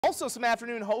Also some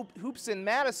afternoon hoops in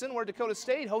Madison, where Dakota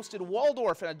State hosted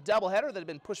Waldorf in a doubleheader that had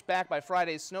been pushed back by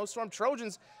Friday's snowstorm.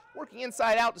 Trojans working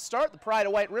inside out to start. The pride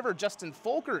of White River, Justin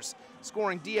Folkers,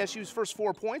 scoring DSU's first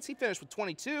 4 points. He finished with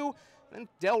 22. Then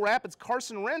Del Rapids'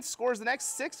 Carson Rentz scores the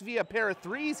next 6 via a pair of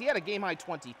threes. He had a game-high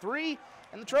 23.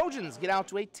 And the Trojans get out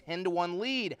to a 10-1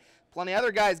 lead. Plenty of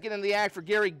other guys get into the act for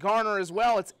Gary Garner as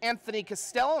well. It's Anthony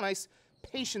Costello. Nice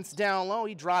patience down low.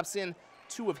 He drops in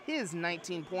 2 of his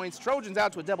 19 points. Trojans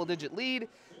out to a double-digit lead.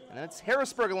 And then it's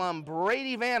Harrisburg alum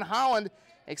Brady Van Holland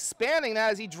expanding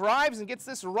that as he drives and gets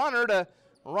this runner to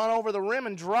run over the rim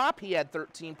and drop. He had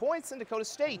 13 points, and Dakota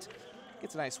State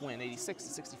gets a nice win,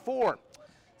 86-64.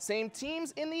 Same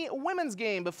teams in the women's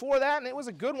game before that, and it was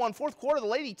a good one. Fourth quarter, the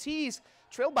Lady Tees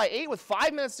trailed by 8 with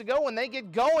 5 minutes to go when they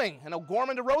get going. An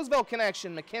O'Gorman to Roosevelt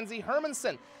connection. Mackenzie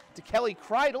Hermanson to Kelly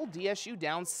Kreidel. DSU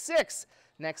down 6.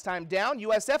 Next time down,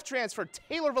 USF transfer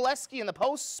Taylor Valesky in the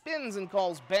post, spins and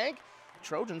calls bank.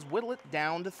 Trojans whittle it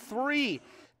down to 3.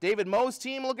 David Moe's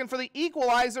team looking for the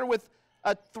equalizer with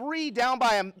a 3 down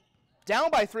by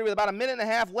 3 with about a minute and a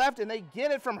half left, and they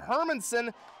get it from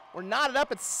Hermanson. We're knotted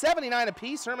up at 79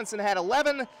 apiece. Hermanson had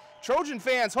 11. Trojan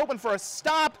fans hoping for a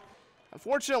stop.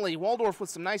 Unfortunately, Waldorf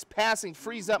with some nice passing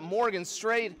frees up Morgan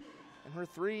straight, and her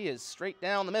 3 is straight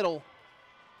down the middle.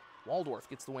 Waldorf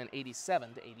gets the win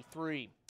 87-83.